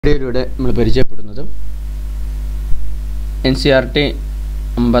വീഡിയോയിലൂടെ നമ്മൾ പരിചയപ്പെടുന്നത് NCERT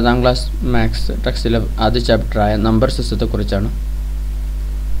 9ാം ക്ലാസ് മാത്സ് ടെക്സ്റ്റിലെ ആദ്യ ചാപ്റ്ററായ നമ്പർ സിസ്റ്റത്തെക്കുറിച്ചാണ്.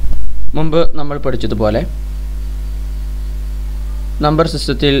 മുമ്പ് നമ്മൾ പഠിച്ചതുപോലെ നമ്പർ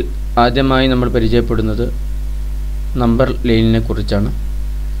സിസ്റ്റത്തിൽ ആദ്യമായി നമ്മൾ പരിചയപ്പെടുന്നത് നമ്പർ ലൈനിനെ കുറിച്ചാണ്.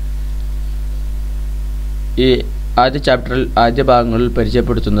 ഈ ആദ്യ ചാപ്റ്ററിൽ ആദ്യ ഭാഗങ്ങളിൽ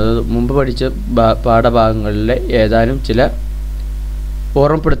പരിചയപ്പെടുത്തുന്നത് മുമ്പ് പഠിച്ച പാഠഭാഗങ്ങളിലെ ഏതാനും ചില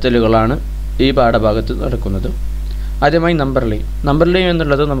ഓർമ്മപ്പെടുത്തലുകളാണ് ഈ പാഠഭാഗത്ത് നടക്കുന്നത്. ആദ്യമായി നമ്പർ ലൈൻ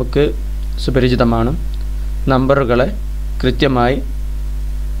എന്നുള്ളത് നമുക്ക് സുപരിചിതമാണ്. നമ്പറുകളെ കൃത്യമായി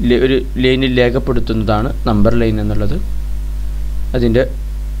ഒരു ലൈനിൽ രേഖപ്പെടുത്തുന്നതാണ് നമ്പർ ലൈൻ എന്നുള്ളത്. അതിൻ്റെ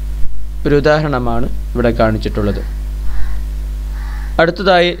ഒരു ഉദാഹരണമാണ് ഇവിടെ കാണിച്ചിട്ടുള്ളത്.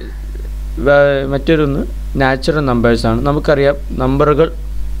 അടുത്തതായി മറ്റൊന്ന് നാച്ചുറൽ നമ്പേഴ്സാണ്. നമുക്കറിയാം നമ്പറുകൾ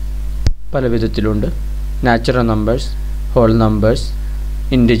പല വിധത്തിലുണ്ട്. Natural numbers, whole numbers,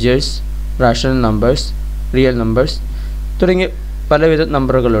 integers, rational numbers, real numbers തുടങ്ങിയ പലവിധ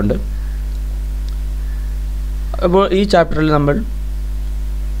നമ്പറുകളുണ്ട്. അപ്പോൾ ഈ ചാപ്റ്ററിൽ നമ്മൾ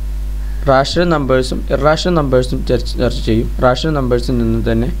റാഷണൽ നമ്പേഴ്സും ഇറാഷണൽ നമ്പേഴ്സും ചർച്ച ചെയ്യും. റാഷണൽ നമ്പേഴ്സിൽ നിന്ന്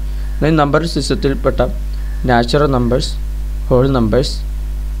തന്നെ number സിസ്റ്റത്തിൽപ്പെട്ട natural numbers, whole numbers,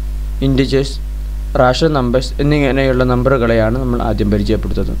 integers, rational numbers എന്നിങ്ങനെയുള്ള നമ്പറുകളെയാണ് നമ്മൾ ആദ്യം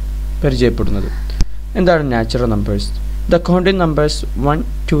പരിചയപ്പെടുന്നത്. എന്താണ് natural numbers? The counting numbers 1,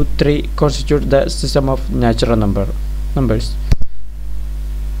 2, 3 constitute the system of natural numbers.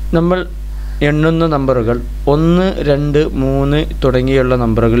 നമ്മൾ എണ്ണുന്ന നമ്പറുകൾ 1, 2, 3 തുടങ്ങിയുള്ള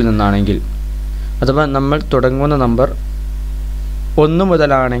നമ്പറുകളിൽ നിന്നാണെങ്കിൽ, അഥവാ നമ്മൾ തുടങ്ങുന്ന നമ്പർ 1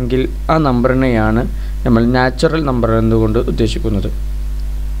 മുതലാണെങ്കിൽ ആ നമ്പറിനെയാണ് നമ്മൾ നാച്ചുറൽ നമ്പർ എന്നുകൊണ്ട് ഉദ്ദേശിക്കുന്നത്.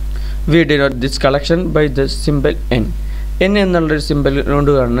 We denote this collection by the symbol n. n എന്നുള്ളൊരു സിമ്പിൾ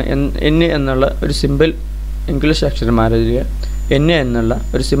കൊണ്ട് കാണുന്ന n എന്നുള്ള ഒരു സിമ്പിൾ ഇംഗ്ലീഷ് അക്ഷരമാല n എന്നുള്ള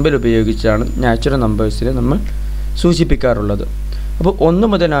ഒരു സിമ്പിൾ ഉപയോഗിച്ചാണ് നാച്ചുറൽ നമ്പേഴ്സിനെ നമ്മൾ സൂചിപ്പിക്കാറുള്ളത്. അപ്പോൾ 1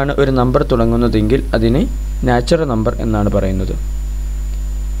 മുതലാണ് ഒരു നമ്പർ തുടങ്ങുന്നതെങ്കിൽ അതിനെ നാച്ചുറൽ നമ്പർ എന്നാണ് പറയുന്നത്.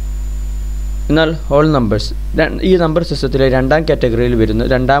 എന്നാൽ ഹോൾ നമ്പേഴ്സ്, ഈ നമ്പർ സിസ്റ്റത്തിലെ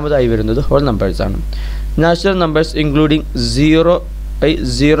രണ്ടാമതായി വരുന്നത് whole നമ്പേഴ്സാണ്. Natural numbers including 0,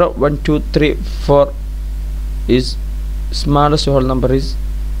 1, 2, 3, 4 is smallest whole number is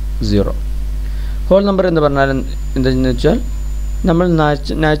 0. Whole number എന്ന് പറഞ്ഞാൽ എന്താണെന്ന് വെച്ചാൽ നമ്മൾ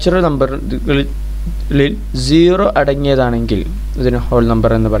നാച്ചുറൽ നമ്പറുകളിൽ 0 അടങ്ങിയതാണെങ്കിൽ ഇതിന് ഹോൾ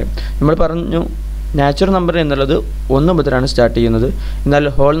നമ്പർ എന്ന് പറയും. നമ്മൾ പറഞ്ഞു നാച്ചുറൽ നമ്പർ എന്നുള്ളത് 1 മുതലാണ് സ്റ്റാർട്ട് ചെയ്യുന്നത്. എന്നാൽ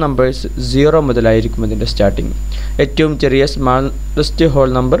ഹോൾ നമ്പേഴ്സ് 0 മുതലായിരിക്കും ഇതിൻ്റെ സ്റ്റാർട്ടിങ്. ഏറ്റവും ചെറിയ സ്മാളസ്റ്റ് ഹോൾ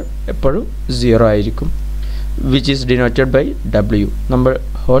നമ്പർ എപ്പോഴും 0 ആയിരിക്കും, വിച്ച് ഈസ് ഡിനോറ്റഡ് ബൈ W. നമ്മൾ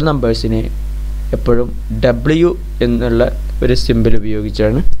ഹോൾ നമ്പേഴ്സിനെ എപ്പോഴും W എന്നുള്ള ഒരു സിമ്പിൾ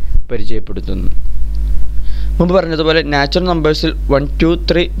ഉപയോഗിച്ചാണ് പരിചയപ്പെടുത്തുന്നത്. മുമ്പ് പറഞ്ഞതുപോലെ നാച്ചുറൽ നമ്പേഴ്സിൽ 1, 2,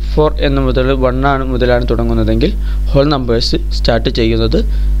 3, 4 എന്ന മുതലാണ് തുടങ്ങുന്നതെങ്കിൽ ഹോൾ നമ്പേഴ്സ് സ്റ്റാർട്ട് ചെയ്യുന്നത്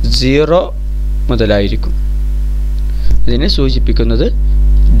 0 മുതലായിരിക്കും. ഇതിനെ സൂചിപ്പിക്കുന്നത്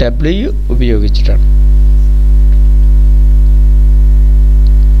W ഉപയോഗിച്ചിട്ടാണ്.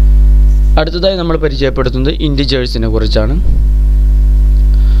 അടുത്തതായി നമ്മൾ പരിചയപ്പെടുത്തുന്നത് ഇൻറ്റിജേഴ്സിനെ കുറിച്ചാണ്.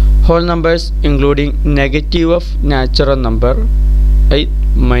 Whole numbers including negative of natural number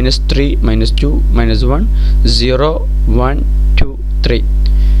 -3, -2, -1, 0, 1, 2, 3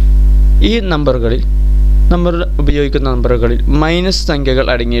 ഈ നമ്പറുകളിൽ നമ്മൾ ഉപയോഗിക്കുന്ന നമ്പറുകളിൽ മൈനസ് സംഖ്യകൾ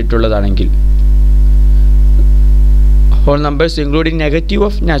അടങ്ങിയിട്ടുള്ളതാണെങ്കിൽ, whole numbers including negative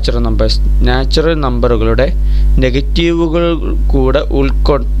of natural നമ്പറുകളുടെ നെഗറ്റീവുകൾ കൂടെ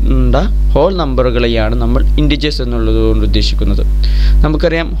ഉൾക്കൊണ്ട ഹോൾ നമ്പറുകളെയാണ് നമ്മൾ ഇൻറ്റിജേഴ്സ് എന്നുള്ളതുകൊണ്ട് ഉദ്ദേശിക്കുന്നത്.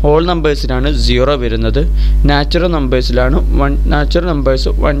 നമുക്കറിയാം ഹോൾ നമ്പേഴ്സിനാണ് 0 വരുന്നത്. നാച്ചുറൽ നമ്പേഴ്സ്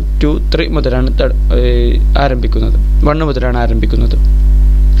 1, 2, 3 മുതലാണ് ആരംഭിക്കുന്നത്, 1 മുതലാണ് ആരംഭിക്കുന്നത്.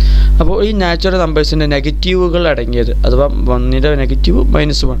 അപ്പോൾ ഈ നാച്ചുറൽ നമ്പേഴ്സിൻ്റെ നെഗറ്റീവുകൾ അടങ്ങിയത്, അഥവാ 1ൻ്റെ നെഗറ്റീവ്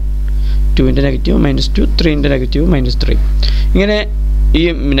 -1, 2ൻ്റെ നെഗറ്റീവ് -2, 3ൻ്റെ നെഗറ്റീവ് -3 ഇങ്ങനെ ഈ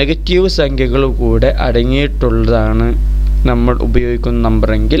നെഗറ്റീവ് സംഖ്യകൾ കൂടെ അടങ്ങിയിട്ടുള്ളതാണ് നമ്മൾ ഉപയോഗിക്കുന്ന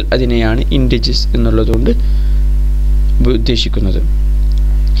നമ്പറെങ്കിൽ അതിനെയാണ് ഇൻറ്റിജേഴ്സ് എന്നുള്ളതുകൊണ്ട് ഉദ്ദേശിക്കുന്നത്.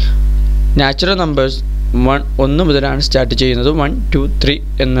 നാച്ചുറൽ നമ്പേഴ്സ് 1 മുതലാണ് സ്റ്റാർട്ട് ചെയ്യുന്നത്, 1, 2, 3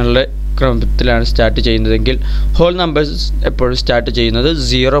 എന്നുള്ള ക്രമത്തിലാണ് സ്റ്റാർട്ട് ചെയ്യുന്നതെങ്കിൽ ഹോൾ നമ്പേഴ്സ് എപ്പോഴും സ്റ്റാർട്ട് ചെയ്യുന്നത്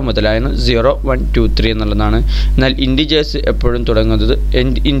 0 മുതലാണ്, 0, 1, 2, 3 എന്നുള്ളതാണ്. എന്നാൽ ഇൻറ്റിജേഴ്സ് എപ്പോഴും തുടങ്ങുന്നത്,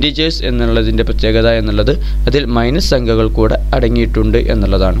 ഇൻറ്റിജേഴ്സ് എന്നുള്ളതിൻ്റെ പ്രത്യേകത എന്നുള്ളത് അതിൽ മൈനസ് സംഖ്യകൾ കൂടെ അടങ്ങിയിട്ടുണ്ട്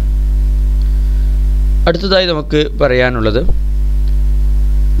എന്നുള്ളതാണ്. അടുത്തതായി നമുക്ക് പറയാനുള്ളത്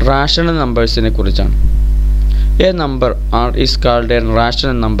റാഷണൽ നമ്പേഴ്സിനെ കുറിച്ചാണ്. A number R is called a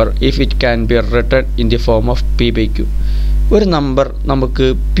rational number if it can be written in the form of P/Q. ഒരു നമ്പർ നമുക്ക്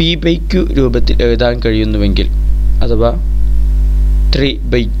P/Q രൂപത്തിൽ എഴുതാൻ കഴിയുന്നുവെങ്കിൽ, അഥവാ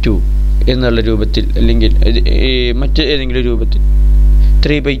 3/2 എന്നുള്ള രൂപത്തിൽ അല്ലെങ്കിൽ മറ്റ് ഏതെങ്കിലും രൂപത്തിൽ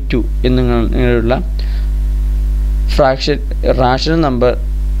 3/2 എന്നുള്ള റാഷണൽ നമ്പർ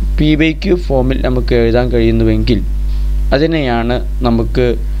p/q ഫോമിൽ നമുക്ക് എഴുതാൻ കഴിയുന്നുവെങ്കിൽ അതിനെയാണ് നമുക്ക്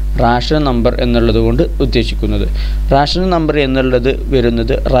റാഷണൽ നമ്പർ എന്നുള്ളത് കൊണ്ട് ഉദ്ദേശിക്കുന്നത്. റാഷണൽ നമ്പർ എന്നുള്ളത്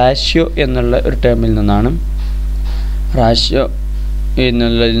വരുന്നത് റാഷ്യോ എന്നുള്ള ഒരു ടേമിൽ നിന്നാണ്. റാഷ്യോ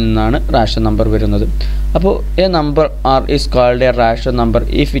എന്നുള്ളതിൽ നിന്നാണ് റാഷണൽ നമ്പർ വരുന്നത്. അപ്പോൾ A number r is called a rational number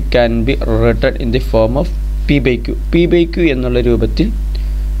if it can be written in the form of p/q. p/q എന്നുള്ള രൂപത്തിൽ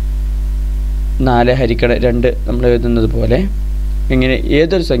 4/2 നമ്മൾ എഴുതുന്നത് പോലെ ഇങ്ങനെ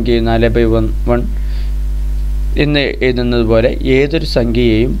ഏതൊരു സംഖ്യയും 4/1 എന്ന് എഴുതുന്നത് പോലെ ഏതൊരു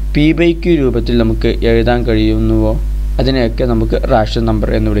സംഖ്യയെയും p/q രൂപത്തിൽ നമുക്ക് എഴുതാൻ കഴിയുന്നുവോ അതിനെയൊക്കെ നമുക്ക് റാഷണൽ നമ്പർ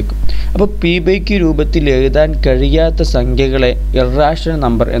എന്ന് വിളിക്കും. അപ്പോൾ p/q രൂപത്തിൽ എഴുതാൻ കഴിയാത്ത സംഖ്യകളെ ഇർറാഷണൽ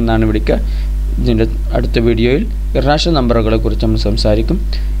നമ്പർ എന്നാണ് വിളിക്കുക. ഇതിൻ്റെ അടുത്ത വീഡിയോയിൽ ഇർറാഷണൽ നമ്പറുകളെ കുറിച്ച് നമ്മൾ സംസാരിക്കും.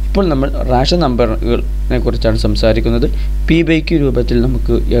 ഇപ്പോൾ നമ്മൾ റാഷണൽ നമ്പറുകളെ കുറിച്ചാണ് സംസാരിക്കുന്നത്. p/q രൂപത്തിൽ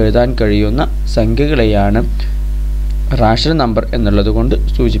നമുക്ക് എഴുതാൻ കഴിയുന്ന സംഖ്യകളെയാണ് റാഷണൽ നമ്പർ എന്നുള്ളത് കൊണ്ട്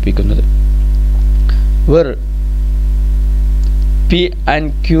സൂചിപ്പിക്കുന്നത്. where p and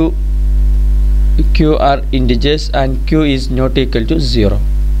q are integers and q is not equal to 0.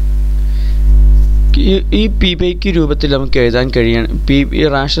 ഈ p/q രൂപത്തിൽ നമുക്ക് എഴുതാൻ കഴിയാൻ ഈ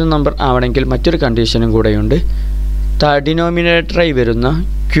റാഷണൽ നമ്പർ ആവണമെങ്കിൽ മറ്റൊരു കണ്ടീഷനും കൂടെയുണ്ട്. ഡിനോമിനേറ്ററായി വരുന്ന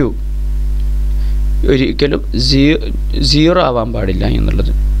q ഒരിക്കലും 0 ആവാൻ പാടില്ല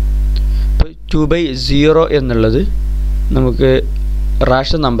എന്നുള്ളത്. ഇപ്പോൾ 2/0 എന്നുള്ളത് നമുക്ക്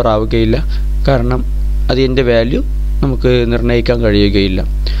റാഷണൽ നമ്പർ ആവുകയില്ല, കാരണം അതിൻ്റെ വാല്യൂ നമുക്ക് നിർണ്ണയിക്കാൻ കഴിയുകയില്ല.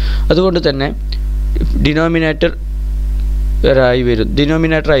 അതുകൊണ്ട് തന്നെ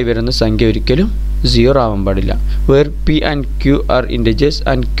ഡിനോമിനേറ്ററായി വരുന്ന സംഖ്യ ഒരിക്കലും 0 ആവാൻ പാടില്ല. where p and q are integers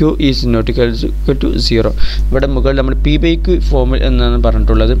and q is not equal to 0. ഇവിടെ മുകളിൽ നമ്മൾ p/q ഫോമിൽ എന്നാണ്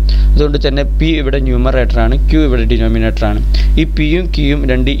പറഞ്ഞിട്ടുള്ളത്. അതുകൊണ്ട് തന്നെ p ഇവിടെ ന്യൂമറേറ്ററാണ്, q ഇവിടെ ഡിനോമിനേറ്ററാണ്. ഈ pയും qയും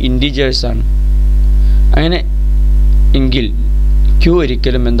രണ്ട് ഇൻറ്റിജേഴ്സാണ്. അങ്ങനെ എങ്കിൽ q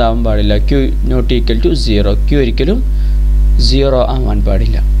ഒരിക്കലും എന്താവാൻ പാടില്ല, q not equal to 0. q ഒരിക്കലും 0 ആവാൻ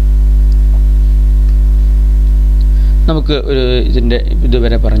പാടില്ല. നമുക്ക് ഒരു ഇതിൻ്റെ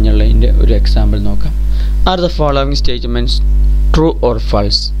ഇതുവരെ പറഞ്ഞുള്ളതിൻ്റെ ഒരു എക്സാമ്പിൾ നോക്കാം. Are the following statements true or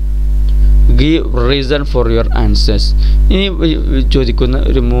false? Give reason for your answers. ഇനി ചോദിക്കുന്ന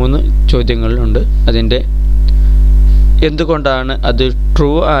ഒരു 3 ചോദ്യങ്ങളുണ്ട്. അതിൻ്റെ എന്തുകൊണ്ടാണ് അത്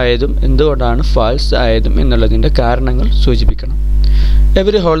ട്രൂ ആയതും എന്തുകൊണ്ടാണ് ഫാൾസ് ആയതും എന്നുള്ളതിൻ്റെ കാരണങ്ങൾ സൂചിപ്പിക്കണം.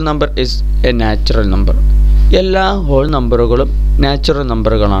 Every whole number is A natural number. എല്ലാ ഹോൾ നമ്പറുകളും നാച്ചുറൽ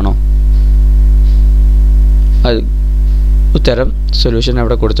നമ്പറുകളാണോ? അത് ഉത്തരം സൊല്യൂഷൻ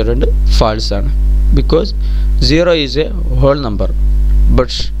അവിടെ കൊടുത്തിട്ടുണ്ട്, ഫാൾസ് ആണ്. Because 0 is A whole number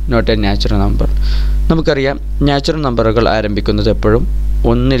but not A natural number. നമുക്കറിയാം നാച്ചുറൽ നമ്പറുകൾ ആരംഭിക്കുന്നത് എപ്പോഴും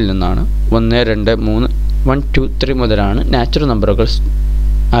 1 നിന്നാണ്. 1, 2, 3, 1, 2, 3 മുതലാണ് നാച്ചുറൽ നമ്പറുകൾ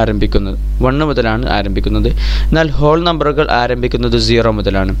ആരംഭിക്കുന്നത്. 1 മുതലാണ് ആരംഭിക്കുന്നത്. എന്നാൽ ഹോൾ നമ്പറുകൾ ആരംഭിക്കുന്നത് 0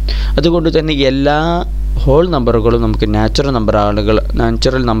 മുതലാണ്. അതുകൊണ്ട് തന്നെ എല്ലാ ഹോൾ നമ്പറുകളും നമുക്ക് നാച്ചുറൽ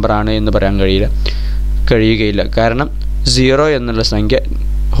നമ്പറാണ് എന്ന് പറയാൻ കഴിയുകയില്ല. കാരണം 0 എന്നുള്ള സംഖ്യ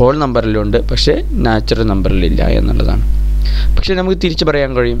ഹോൾ നമ്പറിലുണ്ട്, പക്ഷേ നാച്ചുറൽ നമ്പറിലില്ല എന്നുള്ളതാണ്. പക്ഷേ നമുക്ക് തിരിച്ച്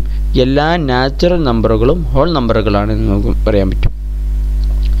പറയാൻ കഴിയും, എല്ലാ നാച്ചുറൽ നമ്പറുകളും ഹോൾ നമ്പറുകളാണെന്ന് നമുക്ക് പറയാൻ പറ്റും.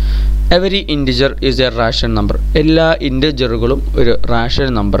 Every integer is A rational number. എല്ലാ ഇൻറ്റിജറുകളും ഒരു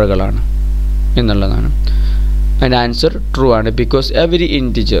റാഷണൽ നമ്പറുകളാണ് എന്നുള്ളതാണ്. അതിൻ്റെ ആൻസർ ട്രൂ ആണ്. Because every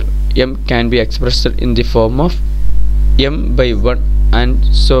integer m can be expressed in the form of m/1 and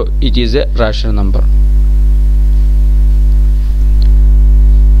so it is a rational number.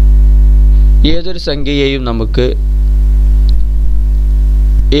 ഏതൊരു സംഖ്യയെയും നമുക്ക്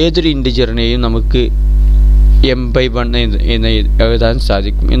ഏതൊരു ഇൻറ്റിജറിനെയും നമുക്ക് m/1 എന്ന് എഴുതാൻ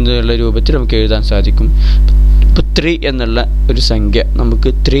സാധിക്കും, എന്നുള്ള രൂപത്തിൽ നമുക്ക് എഴുതാൻ സാധിക്കും. ഇപ്പോൾ 3 എന്നുള്ള ഒരു സംഖ്യ നമുക്ക്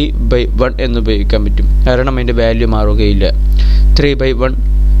 3/1 എന്ന് ഉപയോഗിക്കാൻ പറ്റും, കാരണം അതിൻ്റെ വാല്യൂ മാറുകയില്ല. 3/1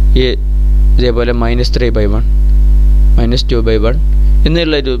 ഇതേപോലെ -3/1 -2/1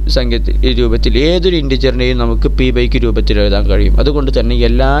 എന്നുള്ള രൂപത്തിൽ ഏതൊരു ഇൻറ്റിജറിനെയും നമുക്ക് p/q രൂപത്തിൽ എഴുതാൻ കഴിയും. അതുകൊണ്ട് തന്നെ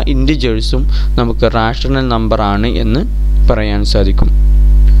എല്ലാ ഇൻറ്റിജേഴ്സും നമുക്ക് റാഷണൽ നമ്പറാണ് എന്ന് പറയാൻ സാധിക്കും.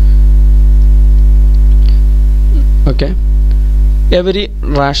 Okay, every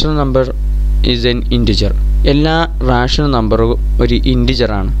rational number is N integer. എല്ലാ റാഷണൽ നമ്പറും ഒരു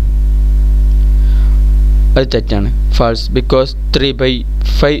ഇൻറ്റിജറാണ്. അത് തെറ്റാണ്, false. Because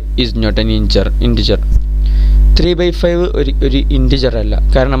 3/5 is not N integer. 3/5 ഒരു ഇൻറ്റിജർ അല്ല,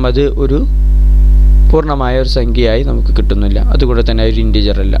 കാരണം അത് ഒരു പൂർണ്ണമായ ഒരു സംഖ്യയായി നമുക്ക് കിട്ടുന്നില്ല. അതുകൊണ്ട് തന്നെ ഒരു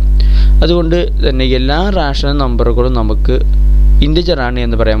ഇൻറ്റിജർ അല്ല. അതുകൊണ്ട് തന്നെ എല്ലാ റാഷണൽ നമ്പറുകളും നമുക്ക് ഇൻറ്റിജർ ആണ്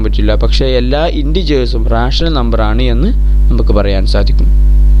എന്ന് പറയാൻ പറ്റില്ല. പക്ഷേ എല്ലാ ഇൻറ്റിജേഴ്സും റാഷണൽ നമ്പർ ആണ് എന്ന് നമുക്ക് പറയാൻ സാധിക്കും.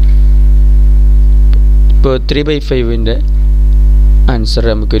 ഇപ്പോൾ 3/5ൻ്റെ ആൻസർ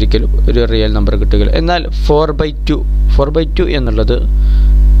നമുക്ക് ഒരിക്കലും ഒരു റിയൽ നമ്പർ കിട്ടുകയില്ല. എന്നാൽ 4/2 എന്നുള്ളത്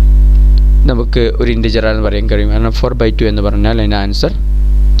നമുക്ക് ഒരു ഇൻറ്റിജർ ആണെന്ന് പറയാൻ കഴിയും. കാരണം 4/2 എന്ന് പറഞ്ഞാൽ അതിൻ്റെ ആൻസർ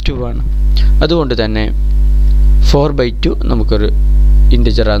 2 ആണ്. അതുകൊണ്ട് തന്നെ 4/2 നമുക്കൊരു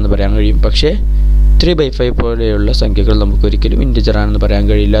ഇൻറ്റിജർ ആണെന്ന് പറയാൻ കഴിയും. പക്ഷേ 3/5 പോലെയുള്ള സംഖ്യകൾ നമുക്കൊരിക്കലും ഇൻറ്റിജർ ആണെന്ന് പറയാൻ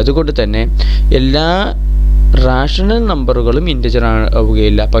കഴിയില്ല. അതുകൊണ്ട് തന്നെ എല്ലാ റാഷണൽ നമ്പറുകളും ഇൻറ്റിജർ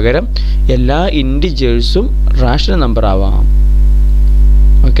ആവുകയില്ല. പകരം എല്ലാ ഇൻറ്റിജേഴ്സും റാഷണൽ നമ്പർ ആവാം.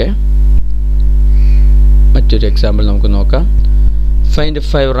 ഓക്കെ, മറ്റൊരു എക്സാമ്പിൾ നമുക്ക് നോക്കാം. Find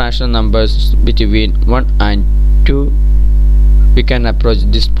 5 rational numbers between 1 and 2. We can approach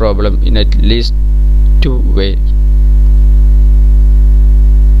this problem in at least 2 ways.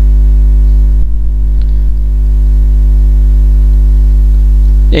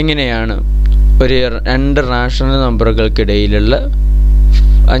 എങ്ങനെയാണ് ഒരു 2 റാഷണൽ നമ്പറുകൾക്കിടയിലുള്ള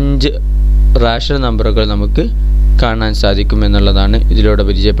 5 റാഷണൽ നമ്പറുകൾ നമുക്ക് കാണാൻ സാധിക്കും എന്നുള്ളതാണ് ഇതിലൂടെ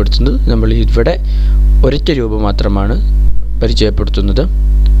പരിചയപ്പെടുത്തുന്നത്. നമ്മൾ ഇവിടെ ഒരൊറ്റ രൂപം മാത്രമാണ് പരിചയപ്പെടുത്തുന്നത്.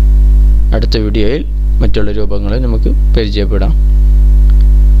 അടുത്ത വീഡിയോയിൽ മറ്റുള്ള രൂപങ്ങൾ നമുക്ക് പരിചയപ്പെടാം.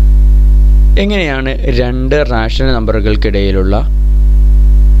 എങ്ങനെയാണ് 2 റാഷണൽ നമ്പറുകൾക്കിടയിലുള്ള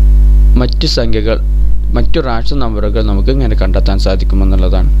മറ്റു റാഷണൽ നമ്പറുകൾ നമുക്ക് ഇങ്ങനെ കണ്ടെത്താൻ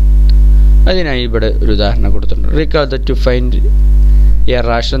സാധിക്കുമെന്നുള്ളതാണ്. അതിനായി ഇവിടെ ഒരു ഉദാഹരണം കൊടുത്തിട്ടുണ്ട്. Recall that to find a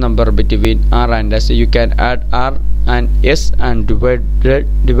rational number between r and s, you can add r and s and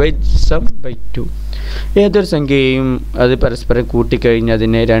divide sum by 2. ഏതൊരു സംഖ്യയും അത് പരസ്പരം കൂട്ടിക്കഴിഞ്ഞ്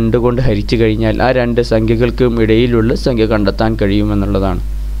അതിനെ 2 കൊണ്ട് ഹരിച്ചു കഴിഞ്ഞാൽ ആ 2 സംഖ്യകൾക്കും ഇടയിലുള്ള സംഖ്യ കണ്ടെത്താൻ കഴിയുമെന്നുള്ളതാണ്.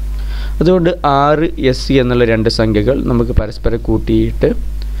 അതുകൊണ്ട് 6s എന്നുള്ള 2 സംഖ്യകൾ നമുക്ക് പരസ്പരം കൂട്ടിയിട്ട്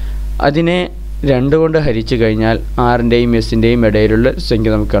അതിനെ 2 കൊണ്ട് ഹരിച്ചു കഴിഞ്ഞാൽ ആറിൻ്റെയും എസിൻ്റെയും ഇടയിലുള്ള സംഖ്യ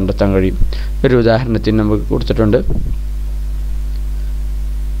നമുക്ക് കണ്ടെത്താൻ കഴിയും. ഒരു ഉദാഹരണത്തിന് നമുക്ക് കൊടുത്തിട്ടുണ്ട്.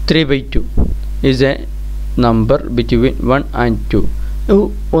 3/2 is A number between 1 and 2.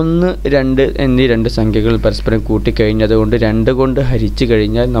 1, 2 എന്നീ 2 സംഖ്യകൾ പരസ്പരം കൂട്ടിക്കഴിഞ്ഞ് അതുകൊണ്ട് 2 കൊണ്ട് ഹരിച്ചു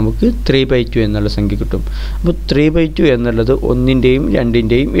കഴിഞ്ഞാൽ നമുക്ക് 3/2 എന്നുള്ള സംഖ്യ കിട്ടും. അപ്പോൾ 3/2 എന്നുള്ളത് 1ൻ്റെയും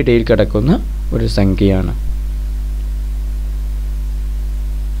 2ൻ്റെയും ഇടയിൽ കിടക്കുന്ന ഒരു സംഖ്യയാണ്.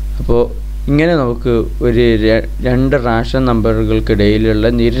 അപ്പോൾ ഇങ്ങനെ നമുക്ക് ഒരു 2 റാഷണൽ നമ്പറുകൾക്കിടയിലുള്ള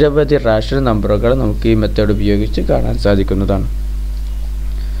നിരവധി റാഷണൽ നമ്പറുകൾ നമുക്ക് ഈ മെത്തേഡ് ഉപയോഗിച്ച് കാണാൻ സാധിക്കുന്നതാണ്.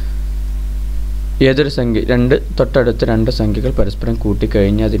 ഏതൊരു സംഖ്യ തൊട്ടടുത്ത 2 സംഖ്യകൾ പരസ്പരം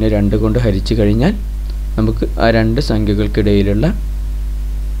കൂട്ടിക്കഴിഞ്ഞ് അതിനെ 2 കൊണ്ട് ഹരിച്ചു കഴിഞ്ഞാൽ നമുക്ക് ആ 2 സംഖ്യകൾക്കിടയിലുള്ള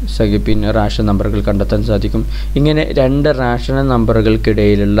പിന്നെ റാഷണൽ നമ്പറുകൾ കണ്ടെത്താൻ സാധിക്കും. ഇങ്ങനെ 2 റാഷണൽ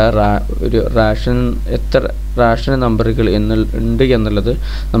നമ്പറുകൾക്കിടയിലുള്ള എത്ര റാഷണൽ നമ്പറുകൾ ഉണ്ട് എന്നുള്ളത്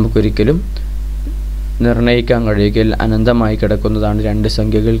നമുക്കൊരിക്കലും നിർണ്ണയിക്കാൻ കഴിയുകയില്ല. അനന്തമായി കിടക്കുന്നതാണ് 2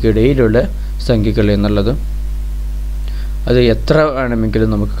 സംഖ്യകൾക്കിടയിലുള്ള സംഖ്യകൾ എന്നുള്ളത്. അത് എത്ര വേണമെങ്കിലും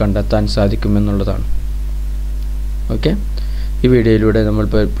നമുക്ക് കണ്ടെത്താൻ സാധിക്കുമെന്നുള്ളതാണ്. ഓക്കെ, ഈ വീഡിയോയിലൂടെ നമ്മൾ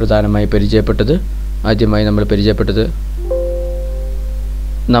പ്രധാനമായി ആദ്യമായി നമ്മൾ പരിചയപ്പെട്ടത്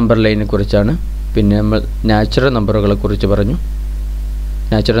നമ്പർ ലൈനെ കുറിച്ചാണ്. പിന്നെ നമ്മൾ നാച്ചുറൽ നമ്പറുകളെ കുറിച്ച് പറഞ്ഞു.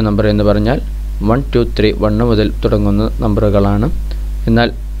 നാച്ചുറൽ നമ്പർ എന്ന് പറഞ്ഞാൽ 1, 2, 3 1 മുതൽ തുടങ്ങുന്ന നമ്പറുകളാണ്. എന്നാൽ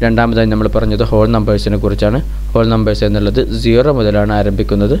രണ്ടാമതായി നമ്മൾ പറഞ്ഞത് ഹോൾ നമ്പേഴ്സിനെ കുറിച്ചാണ്. ഹോൾ നമ്പേഴ്സ് എന്നുള്ളത് 0 മുതലാണ്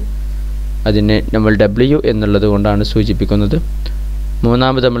ആരംഭിക്കുന്നത്. അതിനെ നമ്മൾ W എന്നുള്ളത് കൊണ്ടാണ് സൂചിപ്പിക്കുന്നത്.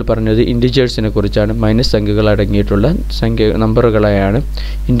 മൂന്നാമത് നമ്മൾ പറഞ്ഞത് ഇൻറ്റിജേഴ്സിനെ കുറിച്ചാണ്. മൈനസ് സംഖ്യകൾ അടങ്ങിയിട്ടുള്ള നമ്പറുകളെയാണ്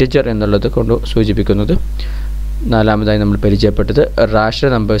ഇൻറ്റിജർ എന്നുള്ളത് കൊണ്ട് സൂചിപ്പിക്കുന്നത്. നാലാമതായി നമ്മൾ പരിചയപ്പെട്ടത്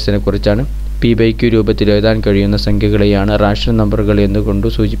റാഷണൽ നമ്പേഴ്സിനെ കുറിച്ചാണ്. P/Q രൂപത്തിൽ എഴുതാൻ കഴിയുന്ന സംഖ്യകളെയാണ് റാഷണൽ നമ്പറുകൾ എന്നുകൊണ്ട്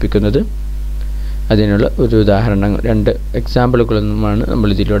സൂചിപ്പിക്കുന്നത്. അതിനുള്ള ഒരു ഉദാഹരണം 2 എക്സാമ്പിളുകളുമാണ് നമ്മൾ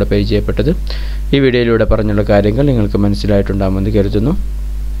ഇതിലൂടെ പരിചയപ്പെട്ടത്. ഈ വീഡിയോയിലൂടെ പറഞ്ഞുള്ള കാര്യങ്ങൾ നിങ്ങൾക്ക് മനസ്സിലായിട്ടുണ്ടാകുമെന്ന് കരുതുന്നു.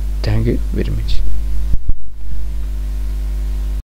 Thank you very much.